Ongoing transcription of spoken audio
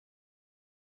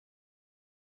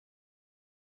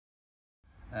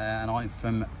and I'm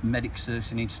from Medic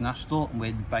Servicing International, and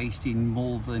we're based in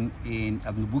Malvern in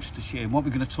Worcestershire. And what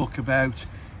we're going to talk about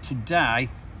today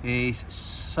is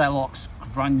Celox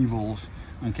granules.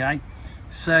 Okay,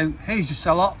 so here's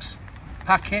your Celox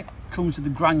packet, comes with the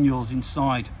granules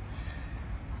inside.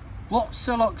 What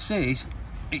Celox is,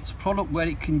 it's a product where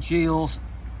it congeals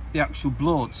the actual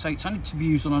blood, so it's only to be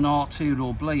used on an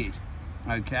arterial bleed.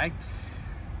 Okay,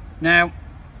 now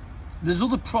there's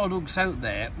other products out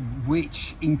there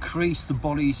which increase the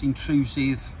body's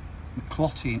intrusive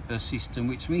clotting system,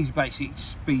 which means basically it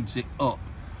speeds it up.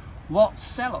 What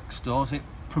Celox does, it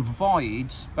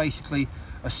provides basically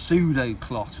a pseudo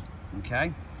clot.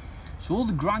 Okay, so all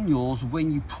the granules,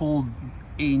 when you pour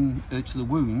in to the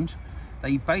wound,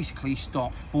 they basically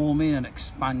start forming and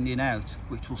expanding out,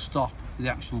 which will stop the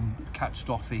actual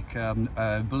catastrophic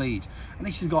bleed. And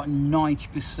this has got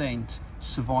 90%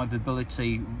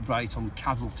 survivability rate on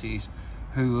casualties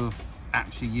who have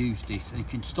actually used it, and you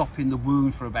can stop in the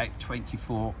wound for about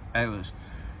 24 hours.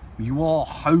 You are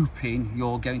hoping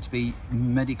you're going to be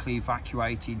medically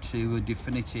evacuated to a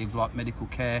definitive medical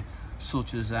care,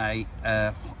 such as a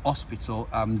hospital,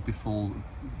 before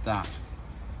that.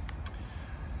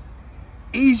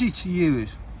 Easy to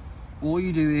use. All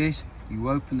you do is you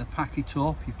open the packet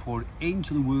up, you pour it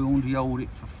into the wound, you hold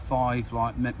it for 5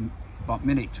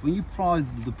 minutes. When you apply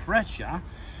the pressure,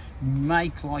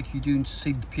 make like you're doing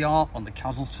CPR on the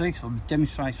casualty. So I'll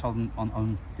demonstrate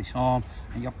on this arm,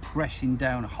 and you're pressing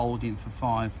down and holding it for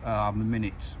 5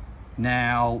 minutes.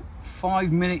 Now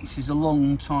 5 minutes is a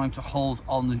long time to hold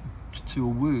on to a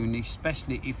wound,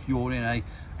 especially if you're in a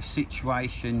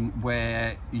situation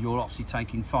where you're obviously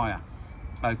taking fire.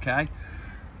 Okay,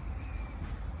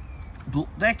 but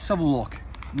let's have a look.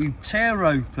 We tear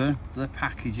open the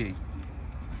packaging.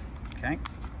 Okay,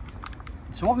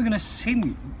 so what we're going to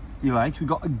simulate, we've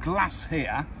got a glass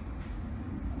here,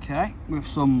 okay, with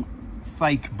some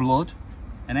fake blood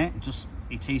in it.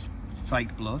 It is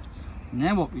fake blood.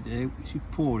 Now what we do is we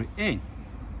pour it in.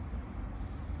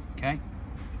 Okay,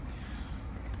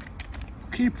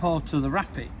 key part of the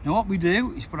wrapping. Now what we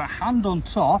do is put our hand on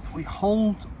top, we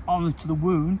hold onto the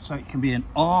wound, so it can be an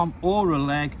arm or a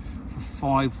leg, for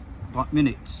 5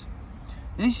 minutes.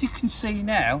 And as you can see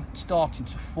now, it's starting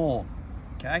to form.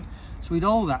 Okay, so we'd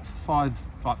hold that for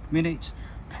 5 minutes,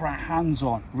 put our hands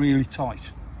on really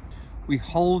tight. We're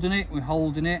holding it,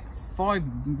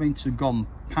 5 minutes have gone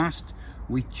past,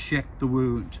 we check the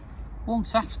wound.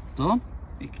 Once that's done,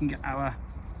 we can get our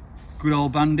good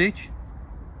old bandage,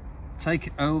 take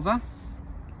it over,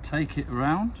 take it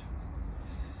around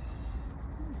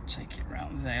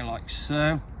there like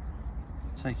so,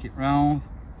 take it round,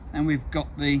 and we've got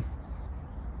the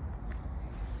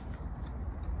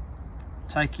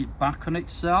take it back on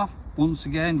itself, once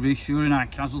again reassuring our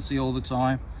casualty all the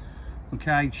time.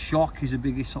 Okay, shock is the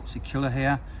biggest toxic killer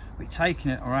here. We're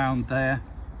taking it around there.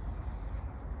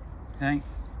 Okay,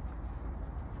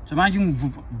 so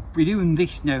imagine we're doing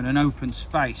this now in an open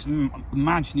space.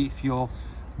 Imagine if you're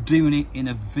doing it in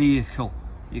a vehicle.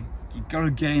 You've got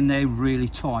to get in there really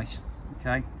tight.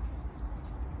 Okay,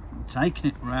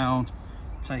 taking it around,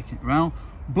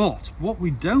 but what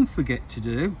we don't forget to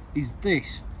do is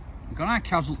this. We've got our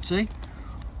casualty,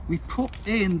 we put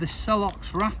in the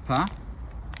Celox wrapper,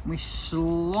 we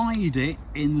slide it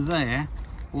in there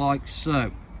like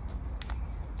so.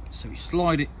 So we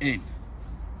slide it in.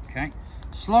 Okay,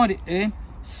 slide it in,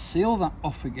 seal that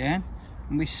off again,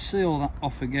 and we seal that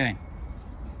off again.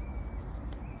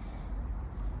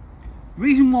 The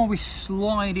reason why we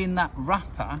slide in that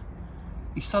wrapper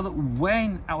is so that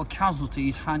when our casualty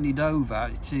is handed over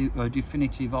to a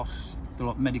definitive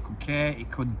medical care,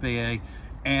 it could be a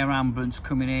air ambulance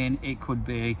coming in, it could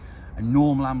be a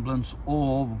normal ambulance,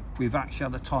 or we've actually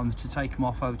had the time to take them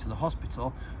off over to the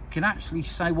hospital, we can actually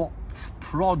say what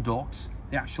products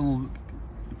the actual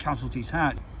casualties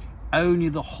had. Only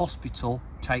the hospital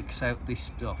takes out this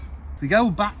stuff. If we go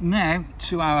back now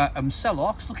to our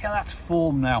Celox, look how that's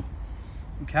formed now.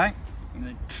 Okay, and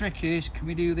the trick is, can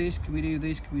we do this, can we do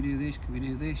this, can we do this, can we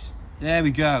do this? There we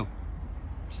go.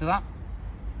 See that?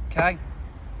 Okay,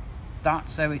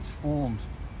 that's how it's formed.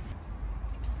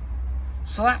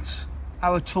 So that's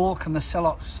our talk on the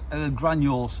Celox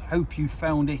granules. Hope you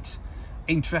found it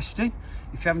interesting.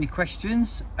 If you have any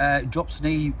questions, drop us an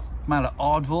email at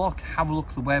aardvark. Have a look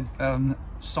at the web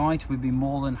site. We'd be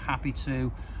more than happy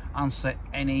to answer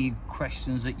any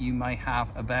questions that you may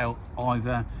have about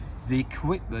either the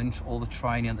equipment or the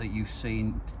training that you've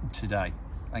seen today.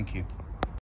 Thank you.